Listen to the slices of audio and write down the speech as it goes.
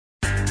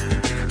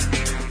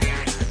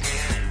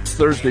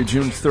Thursday,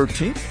 June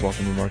 13th.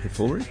 Welcome to Market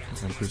Foolery.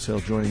 I'm Chris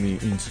Hill. Joining me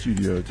in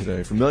studio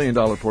today from $1 Million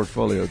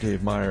Portfolio,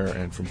 Dave Meyer,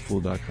 and from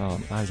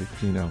Fool.com, Isaac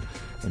Pino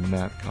and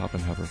Matt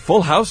Koppenheffer.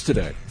 Full house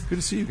today. Good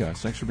to see you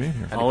guys. Thanks for being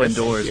here. All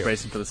indoors,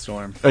 bracing for the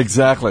storm.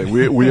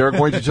 Exactly. We are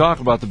going to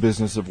talk about the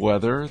business of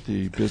weather,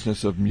 the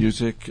business of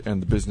music,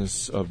 and the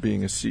business of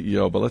being a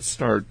CEO. But let's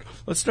start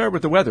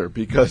with the weather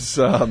because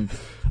we're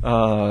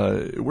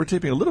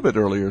taping a little bit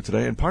earlier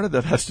today, and part of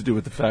that has to do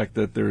with the fact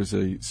that there is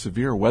a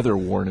severe weather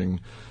warning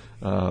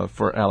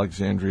for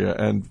Alexandria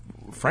and,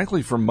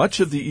 frankly, for much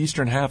of the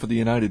eastern half of the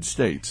United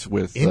States,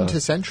 with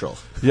into central.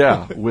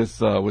 Yeah,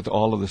 with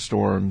all of the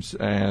storms.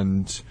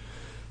 And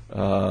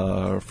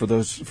for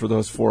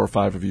those 4 or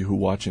 5 of you who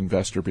watch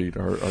Investor Beat,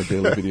 our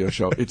daily video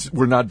show,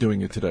 we're not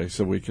doing it today,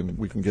 so we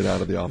can get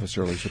out of the office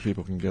early so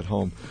people can get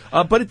home.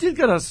 But it did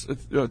get us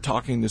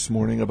talking this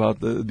morning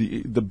about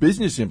the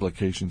business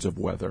implications of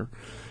weather.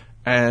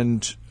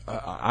 And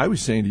I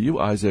was saying to you,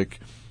 Isaac,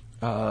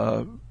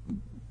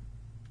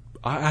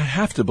 I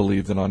have to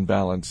believe that on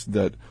balance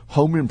that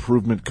home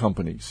improvement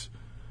companies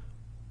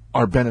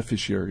are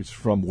beneficiaries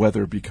from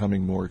weather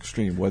becoming more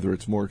extreme, whether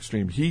it's more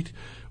extreme heat,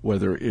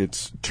 whether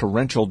it's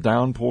torrential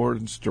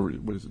downpours.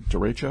 What is it,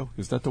 derecho?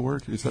 Is that the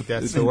word?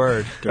 That's the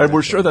word. And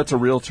we're sure that's a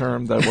real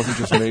term that wasn't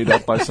just made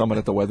up by someone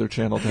at the Weather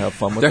Channel to have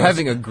fun with. They're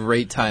having a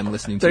great time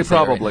listening to They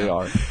probably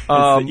are. It's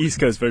the East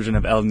Coast version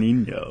of El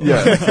Nino.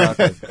 Yeah,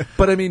 exactly.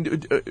 But I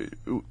mean,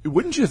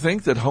 wouldn't you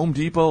think that Home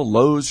Depot,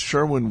 Lowe's,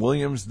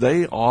 Sherwin-Williams,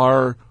 they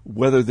are,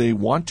 whether they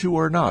want to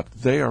or not,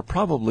 they are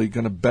probably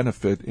going to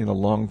benefit in a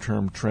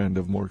long-term trend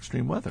of more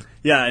extreme weather?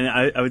 Yeah,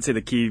 and I would say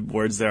the key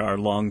words there are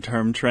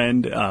long-term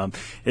trend.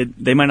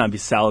 They might not be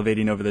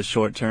salivating over the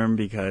short term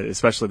because,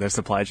 especially their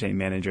supply chain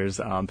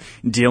managers,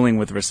 dealing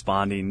with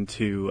responding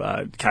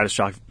to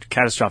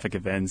catastrophic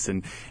events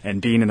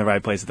and being in the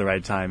right place at the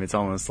right time. It's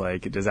almost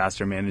like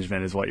disaster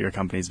management is what your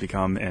company's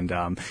become.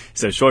 And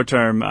so short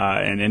term,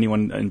 and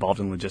anyone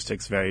involved in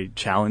logistics, very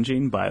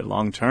challenging. But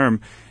long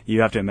term,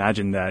 you have to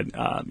imagine that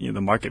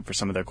the market for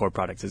some of their core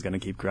products is going to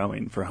keep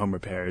growing for home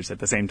repairs at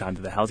the same time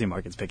that the housing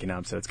market's picking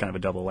up. So it's kind of a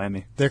double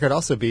whammy. There could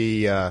also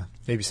be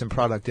maybe some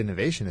product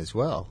innovation as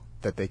well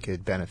that they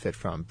could benefit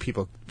from.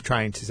 People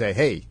trying to say,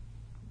 hey,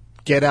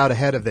 get out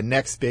ahead of the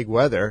next big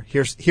weather.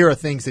 Here are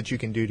things that you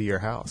can do to your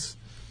house.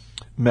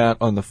 Matt,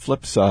 on the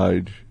flip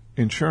side,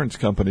 insurance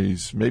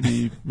companies,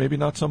 maybe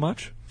not so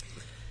much?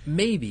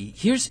 Maybe.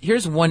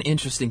 Here's one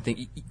interesting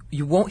thing.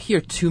 You won't hear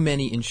too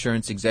many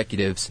insurance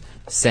executives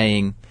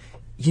saying,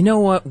 you know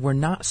what, we're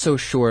not so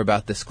sure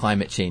about this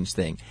climate change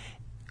thing.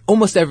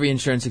 Almost every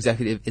insurance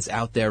executive is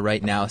out there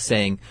right now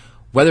saying,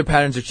 weather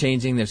patterns are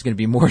changing. There's going to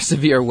be more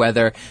severe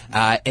weather,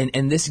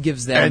 and this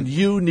gives them. And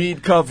you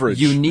need coverage.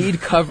 You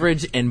need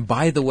coverage, and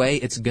by the way,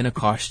 it's going to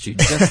cost you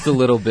just a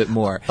little bit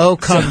more. Oh,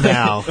 come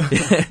now!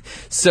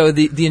 So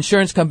the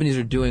insurance companies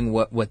are doing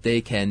what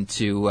they can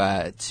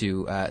to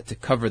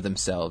cover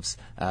themselves,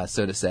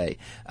 so to say.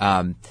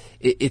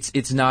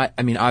 It's not.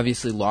 I mean,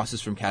 obviously,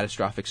 losses from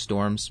catastrophic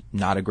storms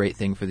not a great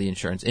thing for the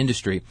insurance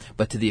industry.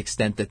 But to the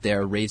extent that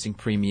they're raising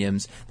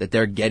premiums, that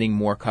they're getting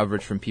more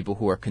coverage from people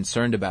who are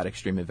concerned about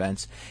extreme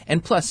events.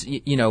 And plus,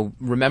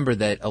 remember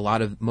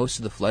that most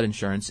of the flood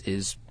insurance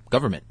is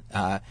government,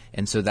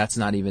 and so that's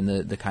not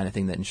even the kind of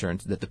thing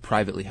that the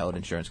privately held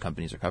insurance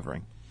companies are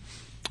covering.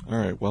 All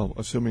right. Well,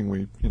 assuming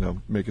we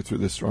make it through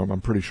this storm,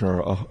 I'm pretty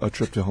sure a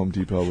trip to Home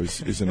Depot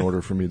is in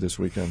order for me this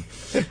weekend.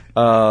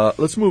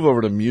 Let's move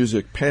over to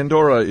music.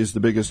 Pandora is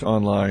the biggest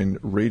online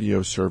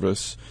radio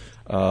service.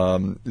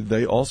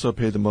 They also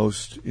pay the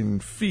most in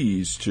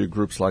fees to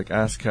groups like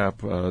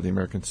ASCAP, the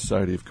American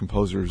Society of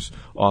Composers,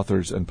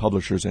 Authors, and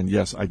Publishers. And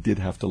yes, I did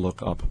have to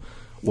look up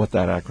what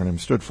that acronym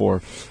stood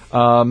for.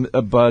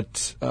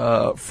 But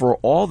for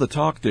all the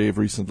talk, Dave,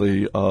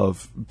 recently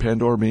of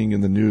Pandora being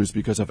in the news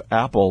because of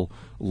Apple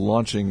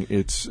launching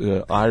its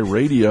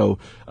iRadio,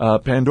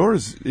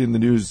 Pandora's in the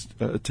news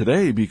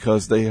today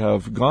because they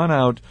have gone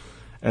out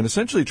and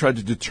essentially tried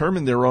to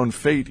determine their own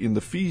fate in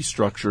the fee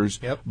structures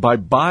by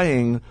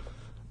buying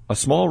a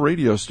small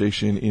radio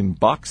station in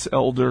Box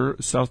Elder,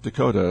 South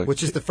Dakota.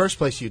 Which is the first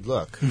place you'd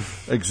look.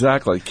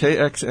 Exactly.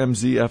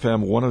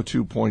 KXMZ-FM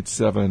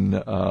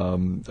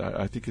 102.7.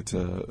 I think it's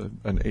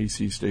an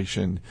AC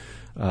station.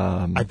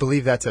 I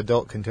believe that's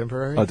Adult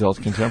Contemporary.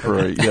 Adult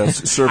Contemporary,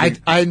 yes. Serving,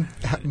 I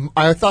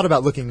thought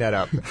about looking that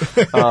up.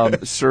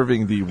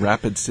 Serving the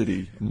Rapid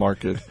City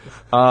market.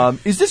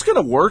 Is this going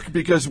to work?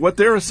 Because what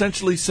they're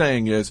essentially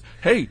saying is,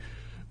 hey,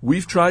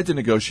 we've tried to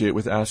negotiate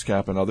with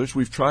ASCAP and others.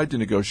 We've tried to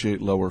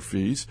negotiate lower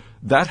fees.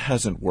 That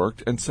hasn't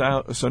worked. And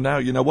so now,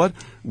 you know what?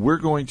 We're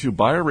going to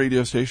buy a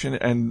radio station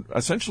and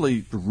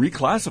essentially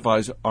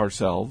reclassify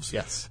ourselves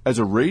as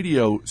a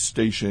radio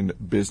station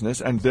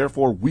business, and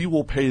therefore we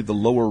will pay the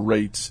lower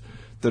rates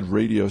that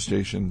radio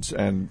stations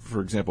and,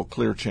 for example,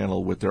 Clear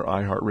Channel with their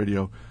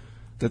iHeartRadio,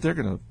 that they're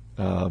going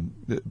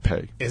to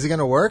pay. Is it going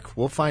to work?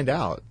 We'll find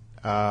out.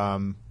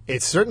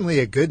 It's certainly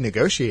a good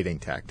negotiating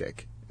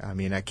tactic. I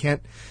mean, I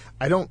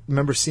don't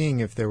remember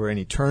seeing if there were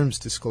any terms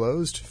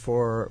disclosed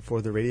for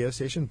the radio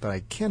station, but I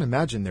can't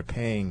imagine they're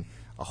paying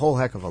a whole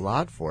heck of a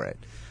lot for it.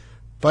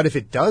 But if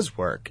it does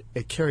work,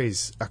 it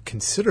carries a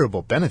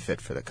considerable benefit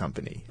for the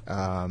company.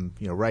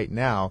 Right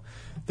now,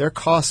 their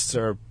costs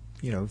are,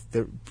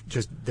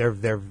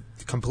 they're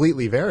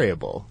completely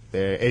variable.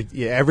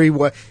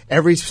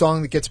 Every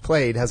song that gets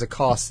played has a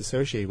cost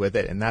associated with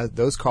it, and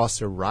those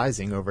costs are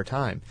rising over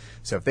time.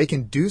 So if they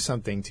can do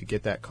something to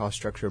get that cost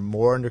structure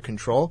more under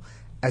control,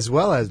 as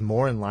well as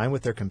more in line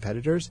with their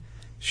competitors,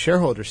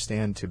 shareholders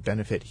stand to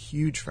benefit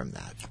huge from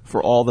that.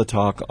 For all the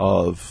talk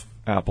of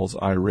Apple's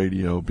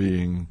iRadio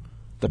being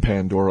the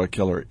Pandora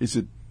killer, is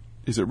it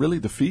really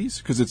the fees?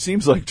 Because it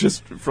seems like,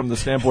 just from the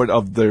standpoint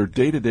of their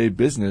day-to-day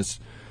business,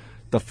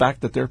 the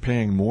fact that they're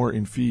paying more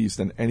in fees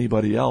than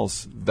anybody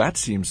else, that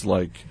seems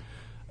like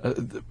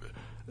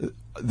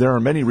there are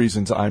many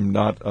reasons I'm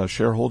not a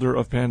shareholder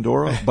of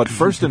Pandora, but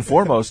first and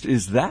foremost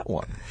is that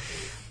one.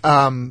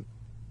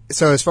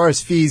 So as far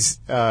as fees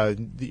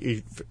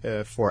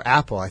for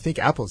Apple, I think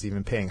Apple's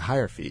even paying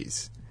higher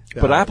fees.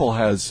 But Apple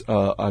has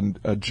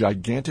a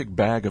gigantic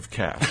bag of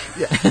cash.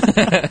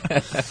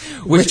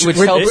 which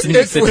helps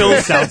it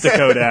fills South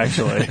Dakota,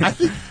 actually. I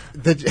think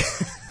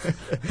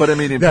but I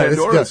mean, in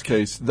Pandora's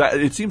case, that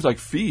it seems like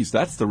fees,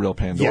 that's the real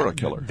Pandora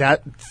killer.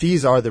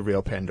 Fees are the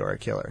real Pandora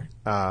killer.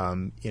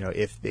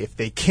 If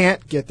they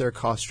can't get their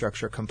cost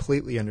structure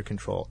completely under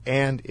control,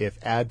 and if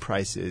ad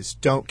prices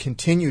don't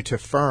continue to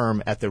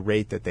firm at the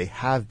rate that they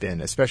have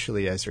been,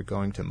 especially as they're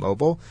going to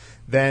mobile,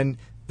 then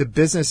the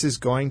business is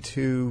going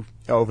to,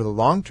 over the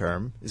long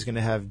term, is going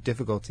to have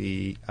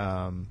difficulty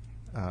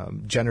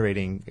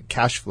generating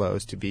cash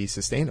flows to be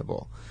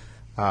sustainable.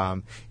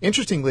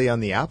 Interestingly, on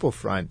the Apple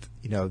front,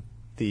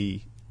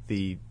 the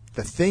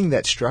thing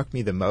that struck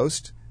me the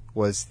most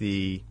was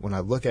when I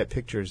look at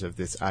pictures of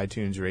this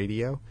iTunes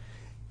radio,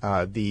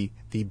 the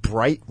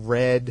bright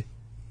red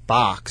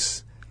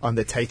box on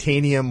the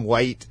titanium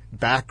white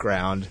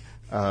background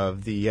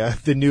of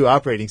the new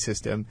operating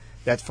system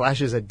that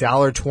flashes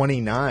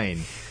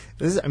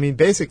 $1.29.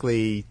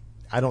 Basically,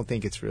 I don't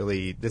think it's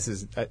really. This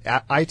is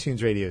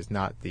iTunes Radio is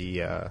not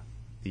the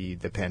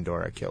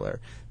Pandora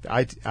killer.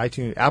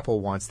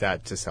 Apple wants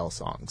that to sell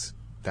songs.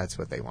 That's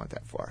what they want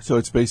that for. So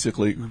it's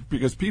basically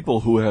because people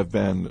who have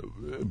been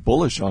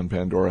bullish on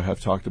Pandora have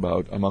talked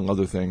about, among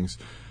other things,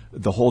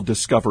 the whole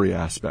discovery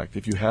aspect.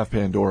 If you have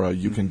Pandora,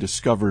 you can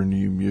discover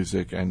new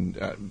music, and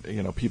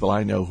people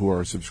I know who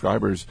are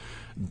subscribers,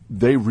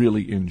 they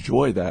really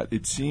enjoy that.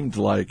 It seemed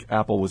like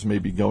Apple was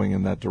maybe going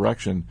in that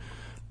direction,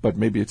 but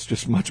maybe it's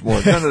just much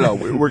more. No.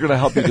 We're going to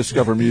help you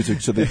discover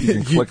music so that you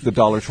can click the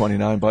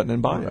 $1.29 button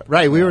and buy it.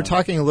 Right. We were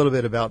talking a little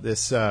bit about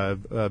this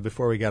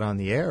before we got on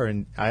the air,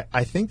 and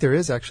I think there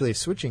is actually a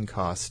switching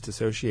cost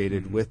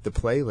associated with the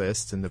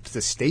playlists and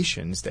the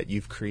stations that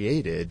you've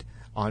created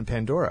on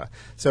Pandora.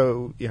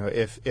 So,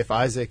 if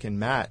Isaac and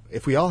Matt,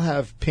 if we all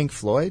have Pink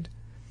Floyd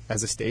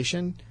as a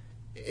station,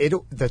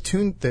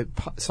 the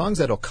songs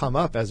that'll come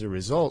up as a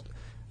result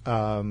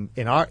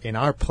in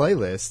our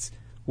playlists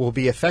will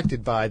be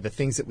affected by the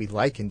things that we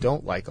like and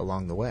don't like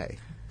along the way.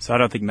 So I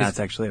don't think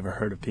Matt's actually ever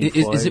heard of Pink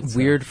Floyd. Is it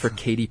weird for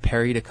Katy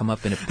Perry to come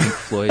up in a Pink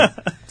Floyd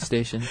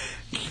station?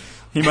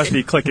 He must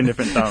be clicking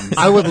different thumbs.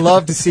 I would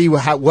love to see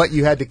what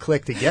you had to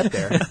click to get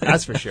there.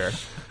 That's for sure.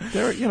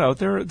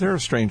 There are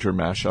stranger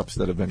mashups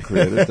that have been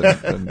created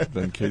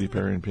than Katy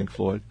Perry and Pink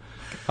Floyd.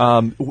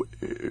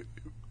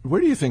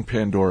 Where do you think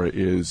Pandora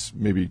is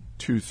maybe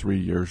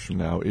 2-3 years from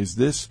now? Is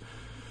this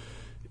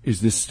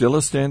still a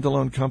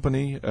standalone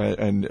company?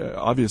 And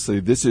obviously,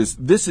 this is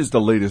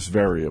the latest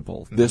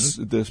variable.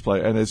 Mm-hmm. This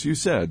play, and as you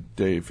said,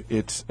 Dave,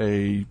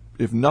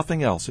 if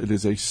nothing else, it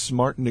is a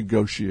smart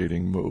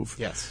negotiating move.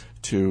 Yes.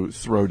 To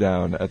throw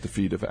down at the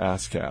feet of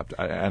ASCAP.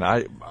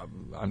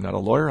 I'm not a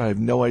lawyer. I have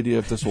no idea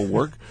if this will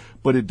work,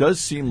 but it does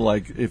seem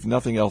like, if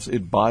nothing else,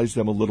 it buys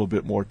them a little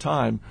bit more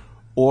time.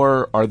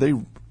 Or are they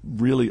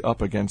really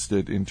up against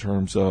it in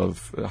terms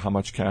of how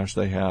much cash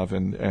they have,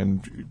 and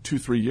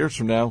 2-3 years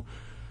from now,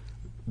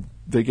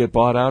 they get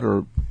bought out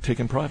or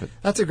taken private?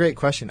 That's a great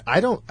question. I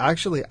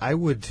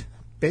would,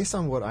 based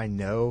on what I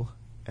know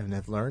and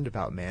have learned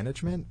about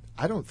management,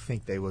 I don't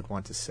think they would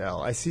want to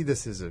sell. I see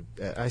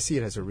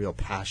it as a real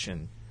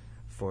passion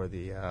for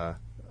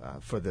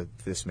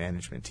this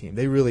management team.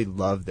 They really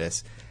love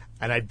this,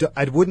 and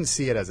I wouldn't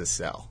see it as a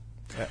sell.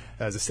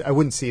 I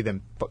wouldn't see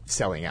them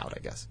selling out, I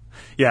guess.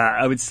 Yeah,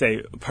 I would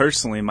say,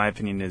 personally, my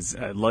opinion is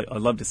I'd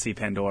love to see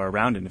Pandora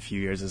around in a few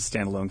years as a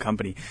standalone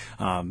company.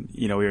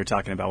 We were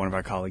talking about one of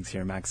our colleagues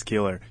here, Max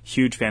Keeler,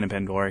 huge fan of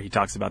Pandora. He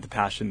talks about the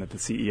passion that the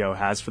CEO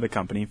has for the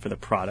company, for the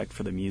product,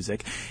 for the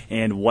music.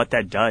 And what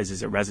that does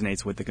is it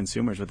resonates with the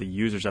consumers, with the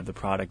users of the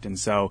product. And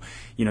so,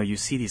 you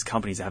see these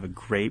companies that have a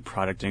great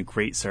product and a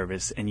great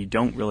service, and you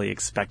don't really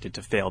expect it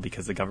to fail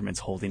because the government's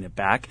holding it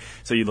back.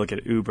 So you look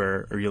at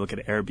Uber or you look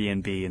at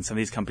Airbnb and some of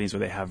these companies where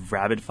they have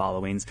rabid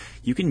followings.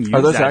 You can use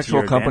that actual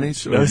your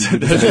companies?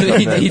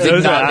 advantage. He did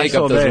Those not are make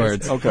up actual those names.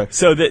 words. Okay.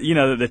 So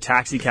the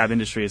taxi cab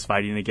industry is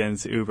fighting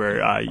against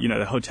Uber.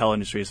 The hotel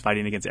industry is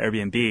fighting against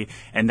Airbnb,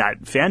 and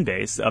that fan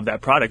base of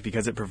that product,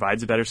 because it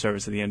provides a better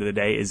service at the end of the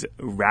day, is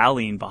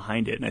rallying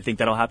behind it. And I think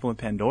that'll happen with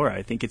Pandora.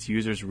 I think its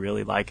users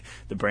really like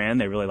the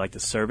brand, they really like the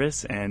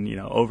service, and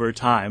over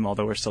time,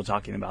 although we're still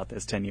talking about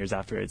this 10 years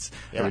after its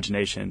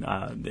origination,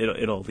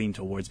 it'll lean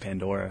towards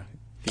Pandora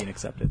being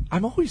accepted.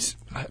 I'm always,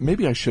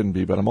 maybe I shouldn't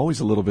be, but I'm always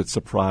a little bit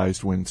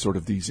surprised when sort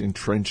of these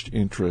entrenched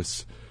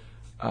interests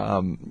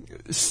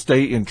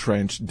stay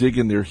entrenched, dig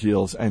in their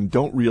heels, and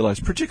don't realize,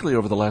 particularly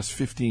over the last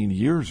 15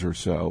 years or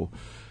so,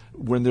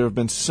 when there have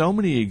been so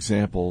many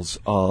examples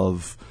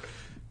of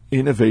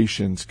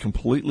innovations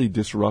completely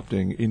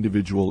disrupting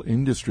individual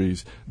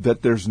industries,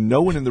 that there's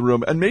no one in the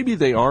room, and maybe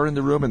they are in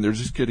the room and they're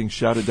just getting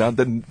shouted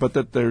down, but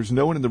that there's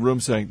no one in the room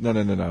saying,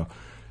 no.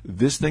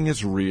 This thing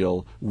is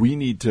real. We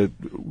need to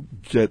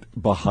get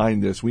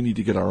behind this. We need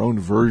to get our own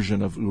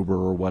version of Uber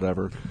or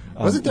whatever.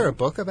 Wasn't there a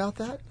book about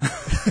that?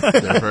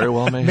 There very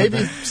well may have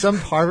Maybe some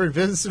Harvard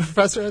business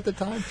professor at the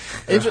time.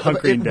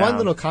 One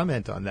little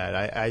comment on that.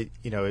 I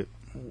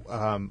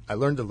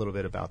learned a little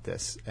bit about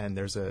this, and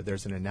there's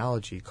an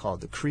analogy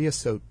called the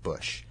creosote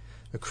bush.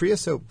 The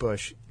creosote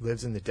bush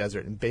lives in the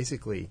desert and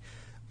basically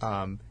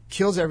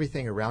kills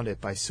everything around it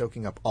by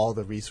soaking up all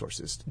the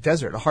resources.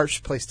 Desert, a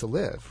harsh place to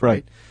live,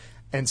 right?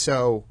 And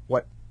so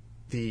what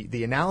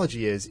the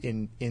analogy is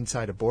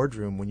inside a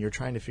boardroom when you're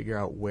trying to figure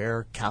out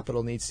where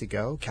capital needs to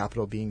go,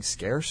 capital being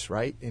scarce,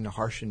 right, in a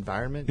harsh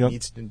environment,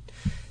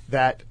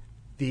 that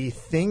the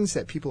things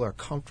that people are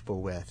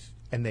comfortable with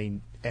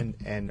and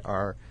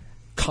are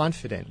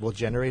confident will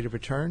generate a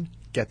return,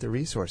 get the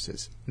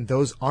resources. And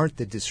those aren't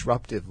the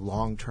disruptive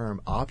long-term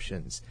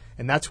options.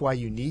 And that's why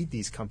you need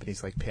these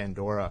companies like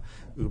Pandora,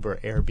 Uber,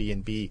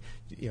 Airbnb.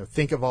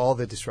 Think of all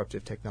the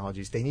disruptive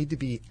technologies. They need to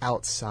be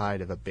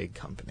outside of a big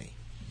company.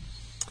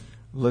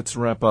 Let's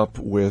wrap up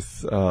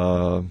with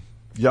Yahoo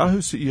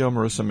CEO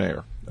Marissa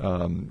Mayer,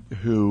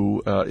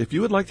 who, if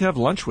you would like to have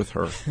lunch with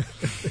her,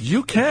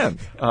 you can.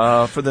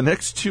 For the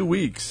next 2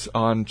 weeks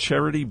on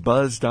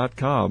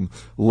CharityBuzz.com,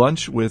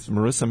 lunch with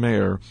Marissa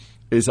Mayer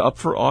is up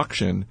for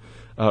auction.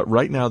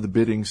 Right now, the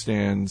bidding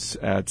stands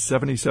at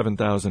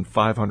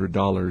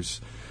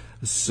 $77,500.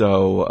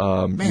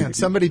 So,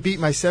 somebody beat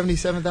my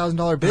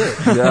 $77,000 bid.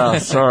 Yeah,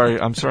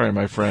 I'm sorry,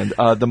 my friend.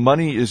 The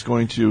money is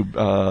going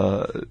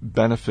to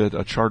benefit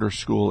a charter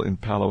school in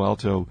Palo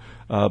Alto.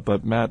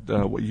 But Matt,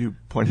 what you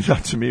pointed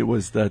out to me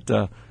was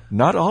that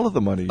not all of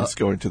the money is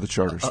going to the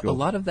charter school. A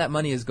lot of that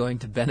money is going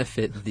to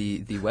benefit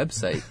the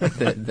website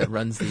that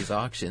runs these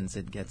auctions.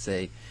 It gets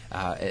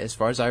as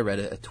far as I read,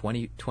 a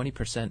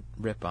 20%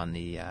 rip on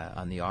the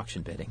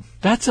auction bidding.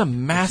 That's a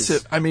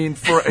massive. I mean,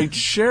 for a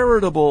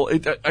charitable.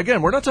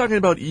 Again, we're not talking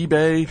about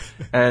eBay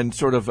and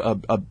sort of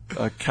a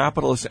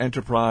capitalist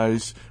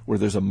enterprise where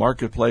there's a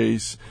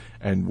marketplace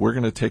and we're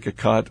going to take a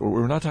cut. Or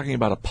we're not talking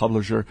about a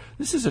publisher.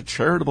 This is a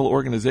charitable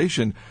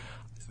organization.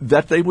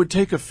 That they would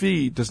take a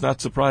fee does not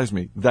surprise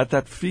me.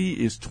 That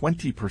fee is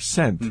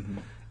 20%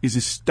 is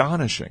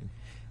astonishing.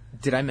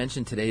 Did I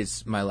mention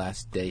today's my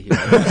last day here?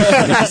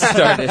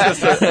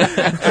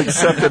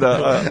 Accepted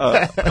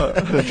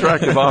an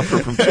attractive offer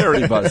from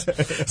Charity Buzz.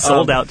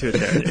 Sold out to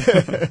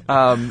a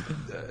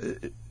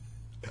charity.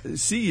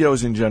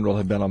 CEOs in general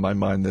have been on my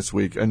mind this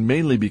week, and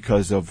mainly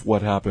because of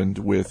what happened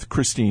with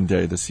Christine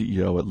Day, the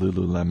CEO at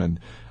Lululemon,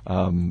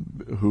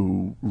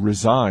 who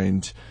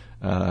resigned.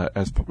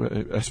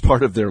 As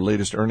part of their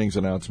latest earnings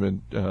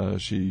announcement,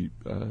 she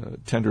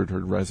tendered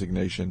her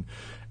resignation.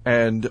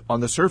 And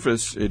on the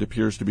surface, it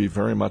appears to be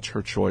very much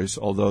her choice,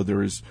 although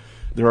there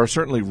are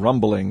certainly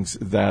rumblings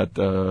that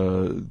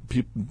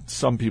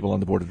some people on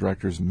the board of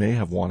directors may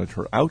have wanted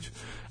her out.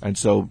 And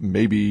so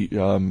maybe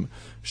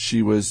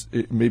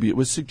maybe it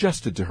was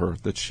suggested to her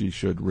that she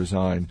should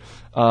resign,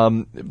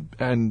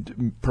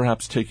 and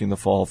perhaps taking the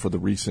fall for the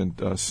recent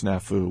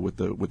snafu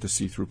with the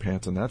see-through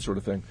pants and that sort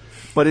of thing.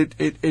 But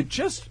it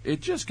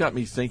just got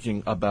me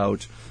thinking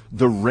about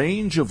the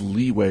range of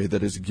leeway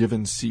that is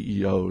given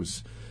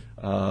CEOs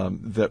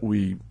that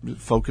we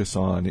focus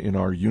on in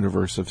our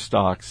universe of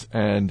stocks.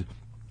 And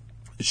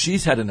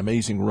she's had an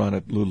amazing run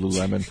at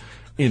Lululemon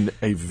in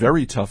a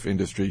very tough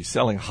industry,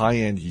 selling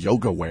high-end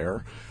yoga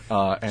wear.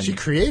 And she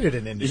created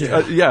an industry.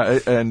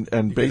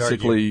 And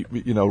basically,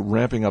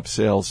 ramping up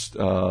sales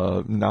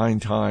 9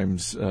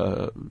 times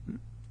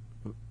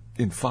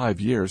in 5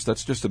 years.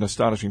 That's just an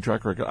astonishing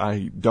track record.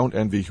 I don't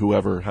envy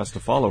whoever has to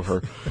follow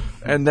her.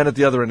 And then at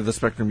the other end of the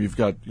spectrum, you've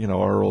got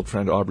our old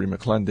friend Aubrey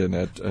McClendon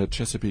at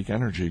Chesapeake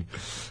Energy,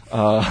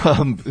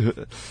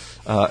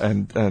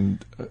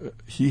 and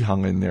he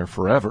hung in there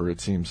forever. It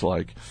seems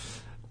like.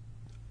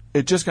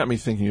 it just got me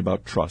thinking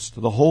about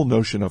trust, the whole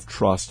notion of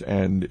trust.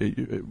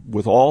 And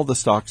with all the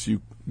stocks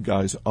you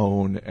guys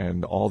own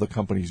and all the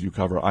companies you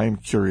cover, I am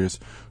curious,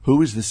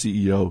 who is the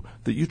CEO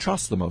that you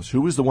trust the most?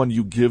 Who is the one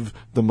you give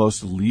the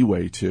most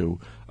leeway to?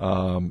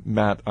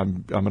 Matt,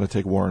 I'm going to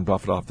take Warren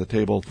Buffett off the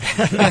table.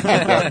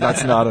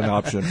 That's not an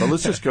option. But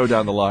let's just go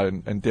down the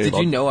line. And Dave, did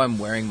you know I'm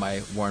wearing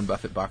my Warren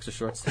Buffett boxer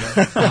shorts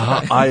today?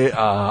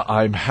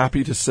 I'm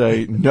happy to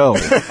say no.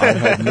 I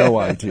had no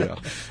idea.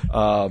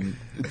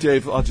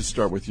 Dave, I'll just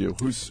start with you.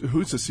 Who's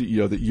the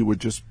CEO that you would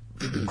just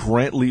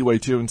grant leeway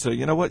to and say,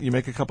 you know what, you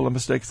make a couple of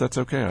mistakes, that's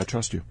okay, I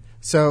trust you?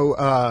 So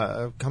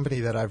a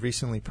company that I've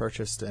recently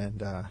purchased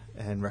and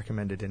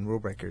recommended in Rule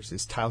Breakers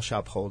is Tile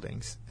Shop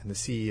Holdings, and the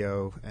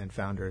CEO and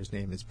founder, his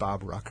name is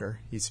Bob Rucker.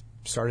 He's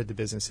started the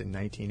business in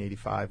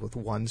 1985 with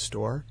one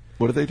store.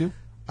 What do they do?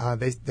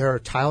 They're a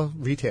tile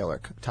retailing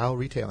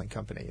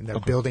company, and they're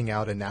building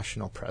out a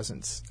national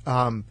presence.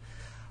 From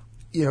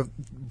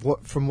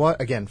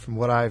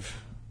what I've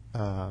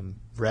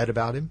read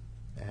about him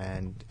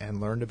and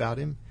learned about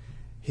him,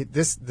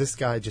 this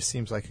guy just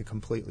seems like a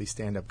completely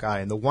stand-up guy.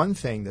 And the one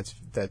thing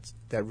that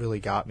really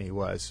got me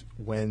was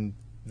when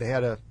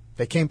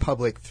they came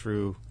public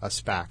through a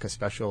SPAC, a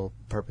special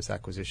purpose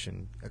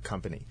acquisition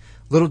company.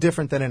 A little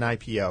different than an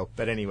IPO,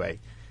 but anyway,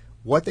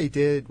 what he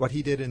did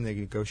in the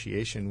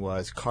negotiation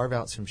was carve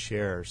out some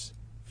shares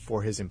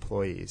for his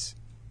employees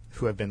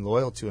who have been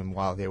loyal to him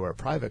while they were a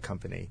private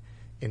company,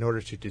 in order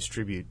to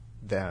distribute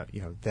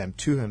them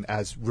to him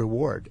as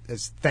reward,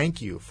 as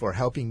thank you for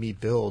helping me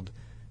build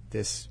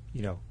this,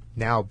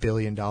 now $1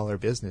 billion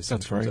business in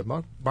terms of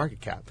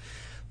market cap.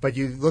 But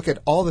you look at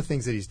all the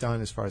things that he's done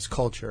as far as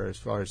culture, as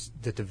far as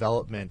the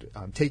development,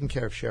 taking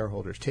care of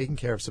shareholders, taking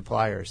care of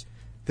suppliers.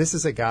 This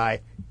is a guy,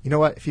 you know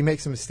what, if he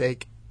makes a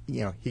mistake,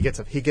 he gets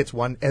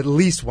at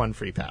least one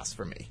free pass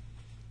for me.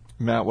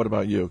 Matt, what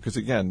about you? Because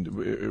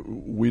again,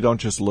 we don't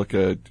just look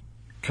at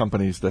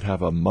companies that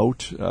have a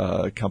moat,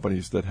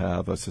 companies that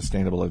have a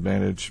sustainable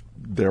advantage.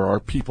 There are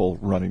people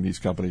running these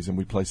companies, and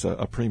we place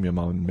a premium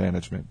on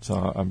management. So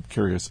I'm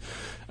curious,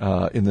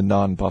 in the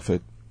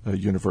non-Buffett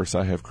universe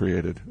I have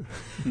created.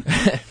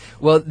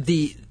 Well,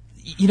 the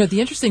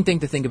interesting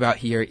thing to think about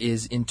here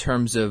is in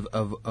terms of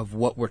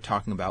what we're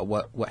talking about,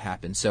 what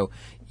happened. So,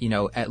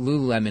 at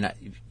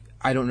Lululemon,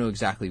 I don't know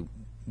exactly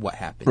what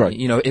happened. Right.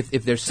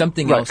 If there's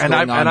something else going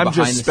on and I'm behind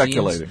just the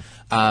speculating.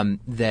 scenes,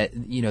 that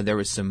there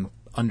was some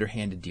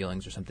underhanded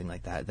dealings or something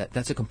like that.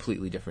 That's a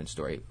completely different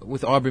story.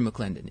 With Aubrey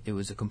McClendon, it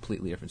was a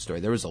completely different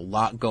story. There was a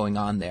lot going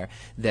on there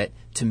that,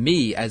 to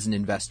me, as an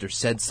investor,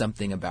 said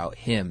something about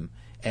him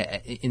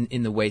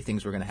in the way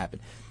things were going to happen.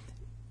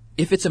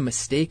 If it's a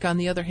mistake, on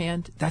the other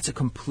hand, that's a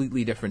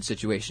completely different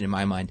situation in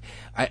my mind.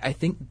 I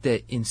think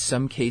that in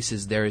some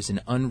cases there is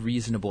an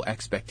unreasonable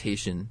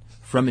expectation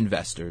from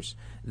investors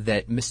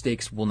that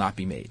mistakes will not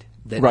be made.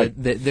 That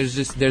there's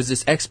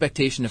this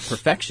expectation of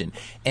perfection.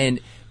 And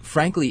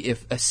frankly,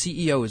 if a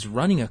CEO is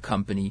running a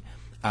company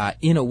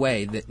in a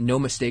way that no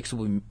mistakes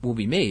will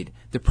be made,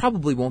 there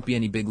probably won't be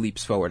any big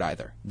leaps forward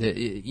either.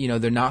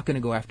 They're not going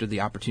to go after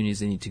the opportunities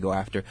they need to go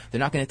after. They're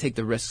not going to take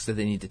the risks that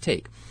they need to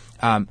take.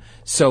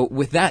 So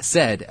with that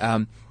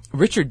said,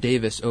 Richard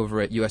Davis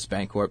over at U.S.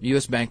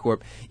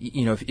 Bancorp,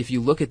 if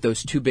you look at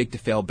those too big to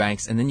fail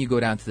banks, and then you go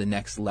down to the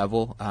next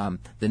level,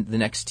 the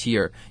next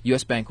tier,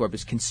 U.S. Bancorp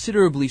is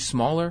considerably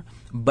smaller,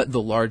 but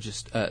the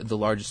largest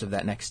of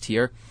that next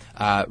tier.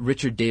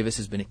 Richard Davis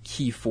has been a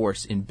key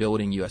force in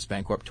building U.S.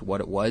 Bancorp to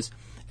what it was.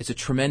 It's a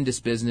tremendous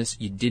business.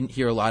 You didn't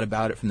hear a lot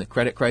about it from the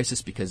credit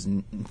crisis because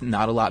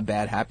not a lot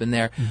bad happened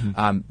there.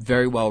 Mm-hmm.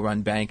 Very well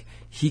run bank.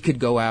 He could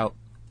go out,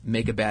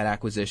 make a bad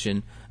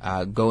acquisition,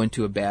 go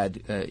into a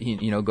bad,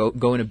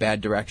 go in a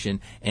bad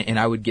direction, and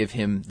I would give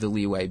him the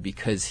leeway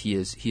because he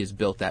has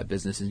built that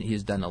business and he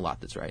has done a lot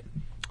that's right.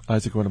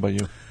 Isaac, what about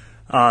you?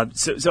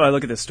 So I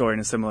look at this story in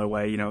a similar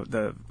way.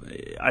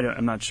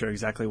 I'm not sure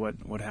exactly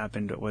what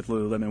happened with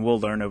Lululemon.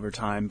 We'll learn over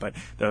time, but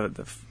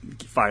the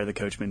fire the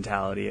coach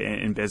mentality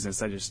in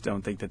business, I just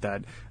don't think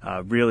that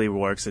really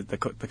works. The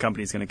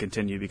company's going to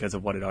continue because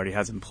of what it already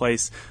has in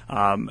place.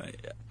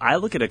 I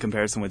look at a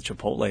comparison with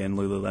Chipotle and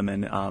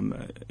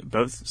Lululemon,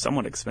 both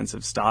somewhat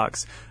expensive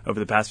stocks over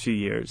the past few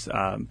years.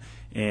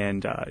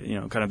 And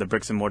kind of the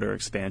bricks and mortar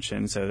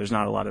expansion. So there's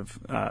not a lot of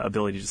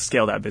ability to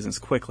scale that business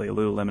quickly.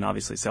 Lululemon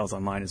obviously sells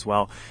online as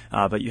well,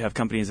 but you have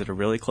companies that are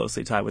really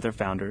closely tied with their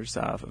founders.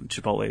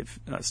 Chipotle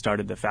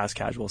started the fast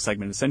casual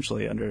segment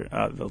essentially under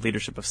the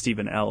leadership of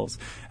Stephen Ells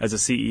as a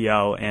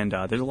CEO, and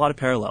there's a lot of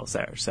parallels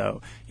there.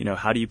 So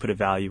how do you put a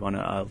value on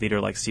a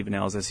leader like Stephen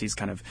Ells as he's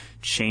kind of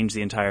changed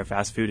the entire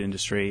fast food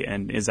industry,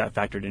 and is that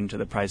factored into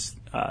the price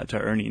to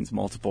earnings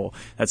multiple?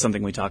 That's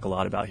something we talk a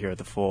lot about here at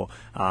The Fool.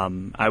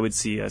 I would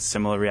see a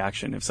similar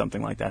reaction if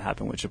something like that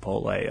happened with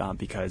Chipotle,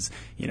 because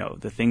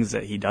the things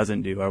that he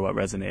doesn't do are what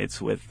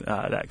resonates with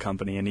that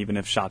company. And even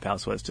if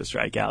Shophouse was to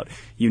strike out,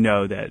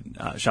 that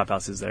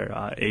Shophouse is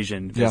their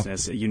Asian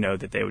business. Yeah.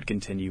 That they would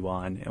continue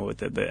on with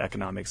the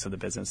economics of the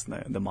business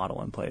and the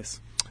model in place.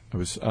 I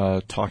was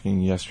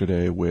talking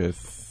yesterday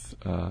with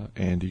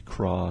Andy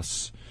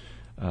Cross,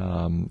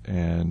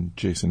 and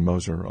Jason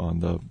Moser on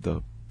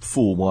the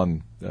Fool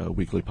One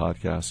weekly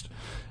podcast.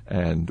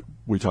 And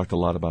we talked a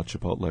lot about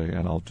Chipotle,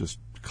 and I'll just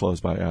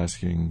close by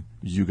asking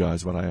you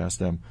guys what I asked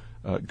them.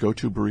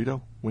 Go-to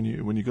burrito when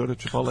you go to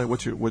Chipotle?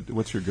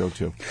 What's your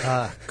go-to?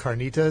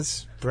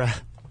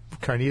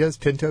 Carnitas,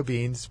 pinto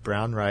beans,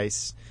 brown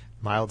rice,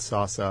 mild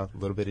salsa, a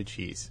little bit of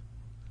cheese.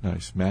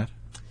 Nice. Matt?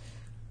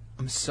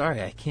 I'm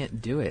sorry, I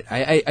can't do it.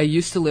 I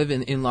used to live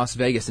in Las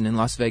Vegas, and in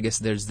Las Vegas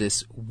there's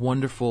this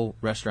wonderful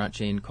restaurant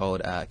chain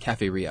called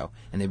Cafe Rio,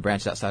 and they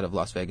branched outside of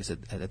Las Vegas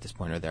at this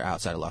point, or they're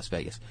outside of Las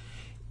Vegas.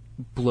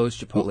 Blows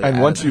Chipotle. And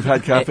once you've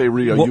had Cafe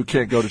Rio, you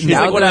can't go to Chipotle.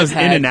 Now that I've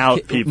had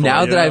In-N-Out people.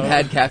 Now that I've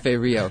had Cafe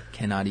Rio,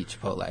 cannot eat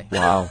Chipotle.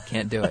 Wow,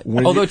 can't do it.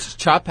 Although it's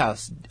Chop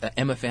House,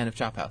 I'm a fan of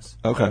Chop House.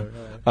 Okay,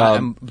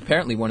 I'm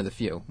apparently one of the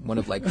few, one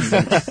of like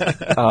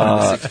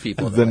six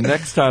people. The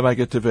next time I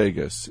get to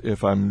Vegas,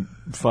 if I'm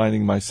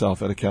finding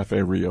myself at a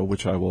Cafe Rio,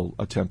 which I will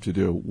attempt to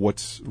do, what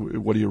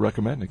do you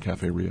recommend at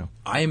Cafe Rio?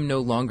 I am no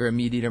longer a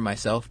meat eater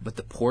myself, but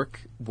the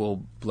pork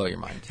will blow your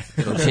mind.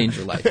 It'll change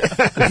your life.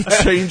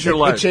 Change your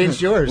life. It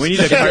changed yours. We need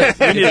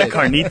a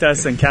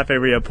carnitas and Cafe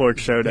Rio pork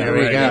showdown. There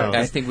we go.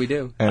 I think we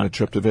do. And a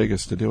trip to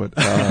Vegas to do it.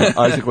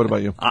 Isaac, what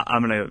about you?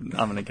 I'm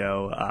gonna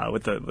go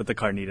with the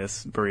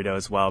carnitas burrito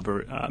as well.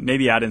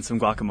 Maybe add in some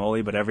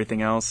guacamole, but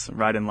everything else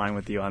right in line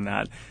with you on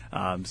that.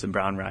 Some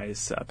brown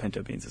rice,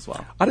 pinto beans as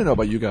well. I don't know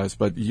about you guys,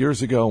 but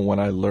years ago when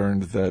I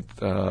learned that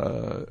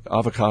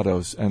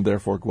avocados and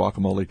therefore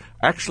guacamole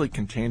actually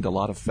contained a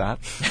lot of fat,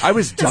 I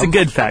was It's a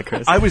good fat,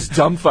 Chris. I was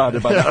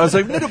dumbfounded by that. I was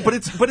like, no, but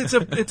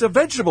it's a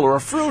vegetable or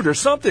a fruit or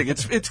something.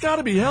 It's got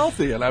to be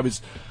healthy. And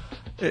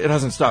it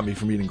hasn't stopped me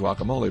from eating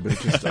guacamole, but it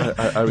just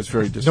I was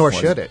very disappointed. Nor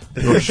should it.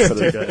 Nor should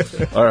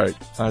it. All right,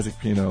 Isaac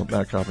Pino,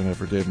 Matt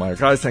Coppenheffer, Dave Meyer.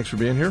 Guys, thanks for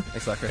being here.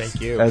 Thanks a lot, Chris.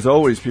 Thank you. As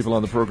always, people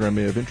on the program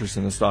may have interest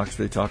in the stocks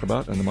they talk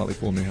about, and the Motley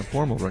Fool may have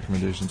formal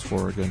recommendations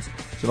for or against.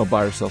 So don't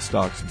buy or sell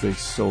stocks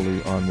based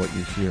solely on what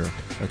you hear.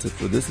 That's it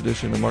for this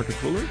edition of Market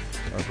Foolery.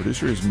 Our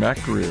producer is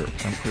Matt Greer.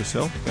 I'm Chris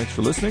Hill. Thanks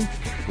for listening.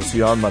 We'll see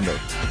you on Monday.